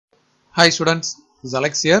Hi students, this is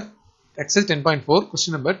Alex here. Exercise 10.4,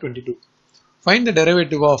 question number 22. Find the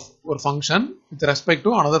derivative of ஒரு function with respect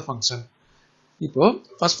to another function. இப்போ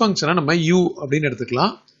first function நம்ம u அப்படின்னு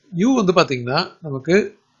எடுத்துக்கலாம். u வந்து பாத்தீங்கன்னா நமக்கு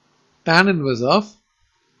tan inverse of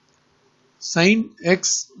sin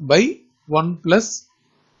x by 1 plus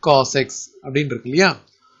cos x அப்படின்னு இருக்கு இல்லையா?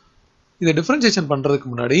 இதை differentiation பண்றதுக்கு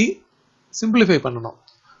முன்னாடி simplify பண்ணணும்.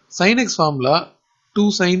 sin x formula 2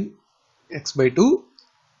 sin x by 2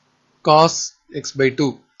 cos x by 2.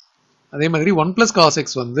 அதே மாதிரி 1 plus cos x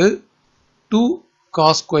வந்து 2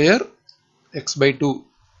 cos square x by 2.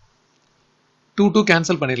 2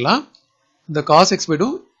 cancel பண்ணிடலாம். இந்த cos x by 2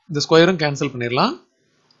 இந்த ஸ்கொயரும் cancel பண்ணிடலாம்.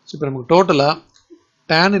 ஸோ இப்போ நமக்கு டோட்டலாக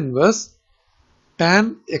tan inverse tan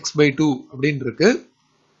x by 2 அப்படின்னு இருக்கு.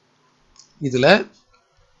 இதில்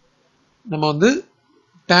நம்ம வந்து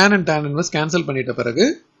tan and tan inverse cancel பண்ணிட்ட பிறகு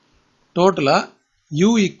டோட்டலாக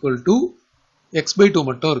u equal to x by 2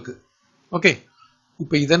 மட்டும் இருக்கு. ஓகே,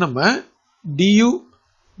 இப்போ இதை நம்ம du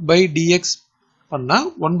by dx பண்ணா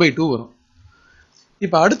 1 by 2 வரும்.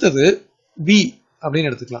 இப்போ அடுத்தது v அப்படின்னு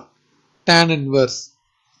எடுத்துக்கலாம், tan inverse.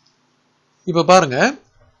 இப்போ பாருங்க,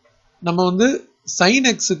 நம்ம வந்து sin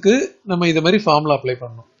x க்கு நம்ம இதை மாதிரி ஃபார்முலா அப்ளை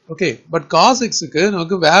பண்ணணும். ஓகே, பட் cos x க்கு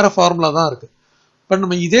நமக்கு வேற ஃபார்முலா தான் இருக்கு. பட்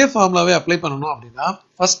நம்ம இதே ஃபார்முலாவே அப்ளை பண்ணணும் அப்படின்னா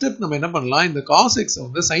ஃபர்ஸ்ட் ஸ்டெப் நம்ம என்ன பண்ணலாம், இந்த cos x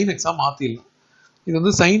வந்து sin x மாத்திடலாம். இது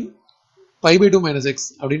வந்து sin pi by 2 minus x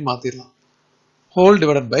அப்படின்னு மாத்திடலாம். whole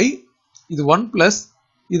divided by இது 1 plus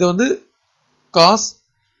இதை வந்து cos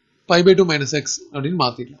pi by 2 minus x அப்படின்னு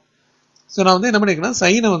மாத்திடலாம். ஸோ நான் வந்து என்ன பண்ணிருக்கேன்னா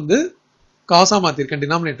சைனை வந்து காஸா மாத்திருக்கேன்,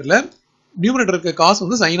 டினாமினேட்டர்ல நியூமரேட்டர் இருக்க காஸ்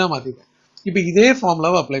வந்து சைனா மாத்திருக்கேன். இப்போ இதே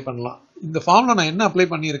ஃபார்முலாவை அப்ளை பண்ணலாம். இந்த ஃபார்முலா நான் என்ன அப்ளை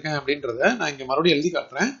பண்ணியிருக்கேன் அப்படின்றத நான் இங்க மறுபடியும் எழுதி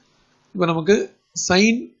காட்டுறேன். இப்போ நமக்கு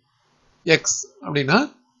sin x அப்படின்னா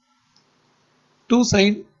 2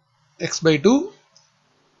 sin x by 2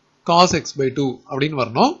 cos x by 2 அப்படின்னு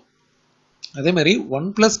வரணும். அதே மாதிரி 1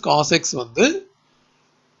 plus cos x வந்து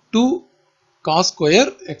 2 cos square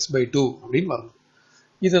x by 2 அப்படின்னு வரணும்.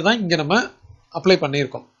 இதை தான் இங்க நம்ம அப்ளை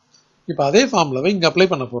பண்ணியிருக்கோம். இப்போ அதே ஃபார்முலாவை இங்க அப்ளை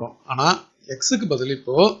பண்ண போறோம். ஆனா xக்கு பதில்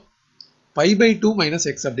இப்போ pi by 2 minus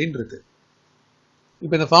x அப்படின்னு இருக்கு.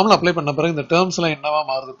 இப்போ இந்த ஃபார்முலா அப்ளை பண்ண பிறகு இந்த டேர்ம்ஸ் எல்லாம் என்னவா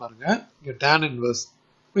மாறுது பாருங்க. இங்க tan inverse.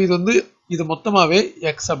 இப்போ இது வந்து இது மொத்தமாவே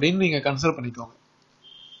x அப்படின்னு நீங்க கன்சிடர் பண்ணிக்கோங்க.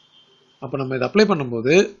 அப்போ நம்ம இதை அப்ளை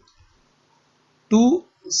பண்ணும்போது 2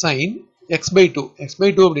 sin x by 2. x by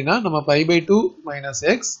 2 அப்படின்னா நம்ம pi by 2 minus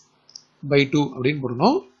x by 2 அப்படின்னு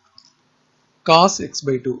போடணும். cos x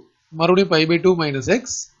by 2. மறுபடியும் pi by 2 minus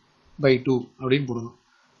x by 2 அப்படின்னு போடணும்.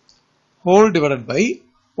 whole divided by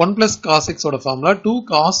 1 plus cos x ஓட formula 2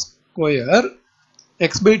 cos square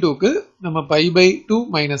x by 2 க்கு நம்ம pi by 2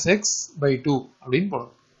 minus x by 2 அப்படின்னு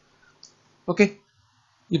போடணும். ஓகே,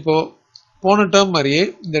 இப்போ போன டேர்ம் மாதிரியே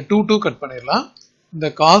இந்த 2 கட் பண்ணிடலாம். இந்த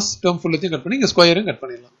cos டேர்ம் ஃபுல்லத்தையும் கட் பண்ணி இங்க ஸ்கொயரும் கட்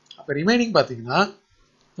பண்ணிடலாம். அப்போ ரிமைனிங் பார்த்தீங்கன்னா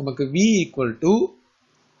நமக்கு v equal to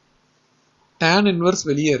tan inverse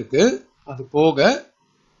வெளியே இருக்கு, அது போக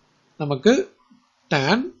நமக்கு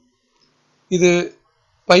tan இது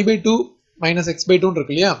pi by 2 minus x by 2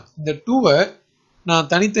 இருக்கு இல்லையா, இந்த 2வை நான்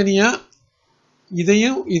தனித்தனியா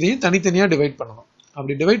இதையும் தனித்தனியா டிவைட் பண்ணணும்.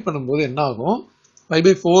 அப்படி டிவைட் பண்ணும்போது என்ன ஆகும், pi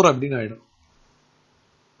by 4 அப்படின்னு ஆயிடும்.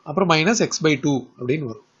 அப்புறம் மைனஸ் x by 2 அப்படின்னு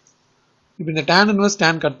வரும். இப்போ இந்த tan inverse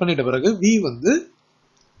tan கட் பண்ணிட்ட பிறகு v வந்து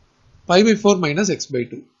pi by 4 minus x by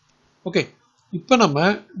 2. Okay, இப்போ நம்ம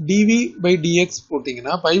dv by dx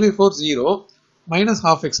போட்டிங்கன்னா pi by 4 0 minus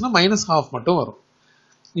half x னா minus half மட்டும் வரும்.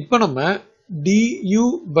 இப்போ நம்ம du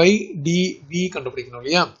by dv கண்டுபிடிக்கணும்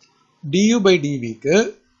இல்லையா, du by dv க்கு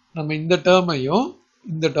நம்ம இந்த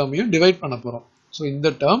டேர்மையும் டிவைட் பண்ண போறோம். ஸோ இந்த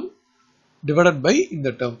டேர்ம் டிவைடட் பை இந்த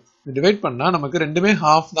டேர்ம் டிவைட் பண்ணா நமக்கு ரெண்டுமே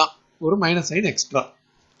half தான், ஒரு மைனஸ் சைன் எக்ஸ்ட்ரா.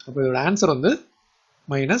 அப்போ இதோட ஆன்சர் வந்து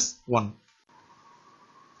 -1.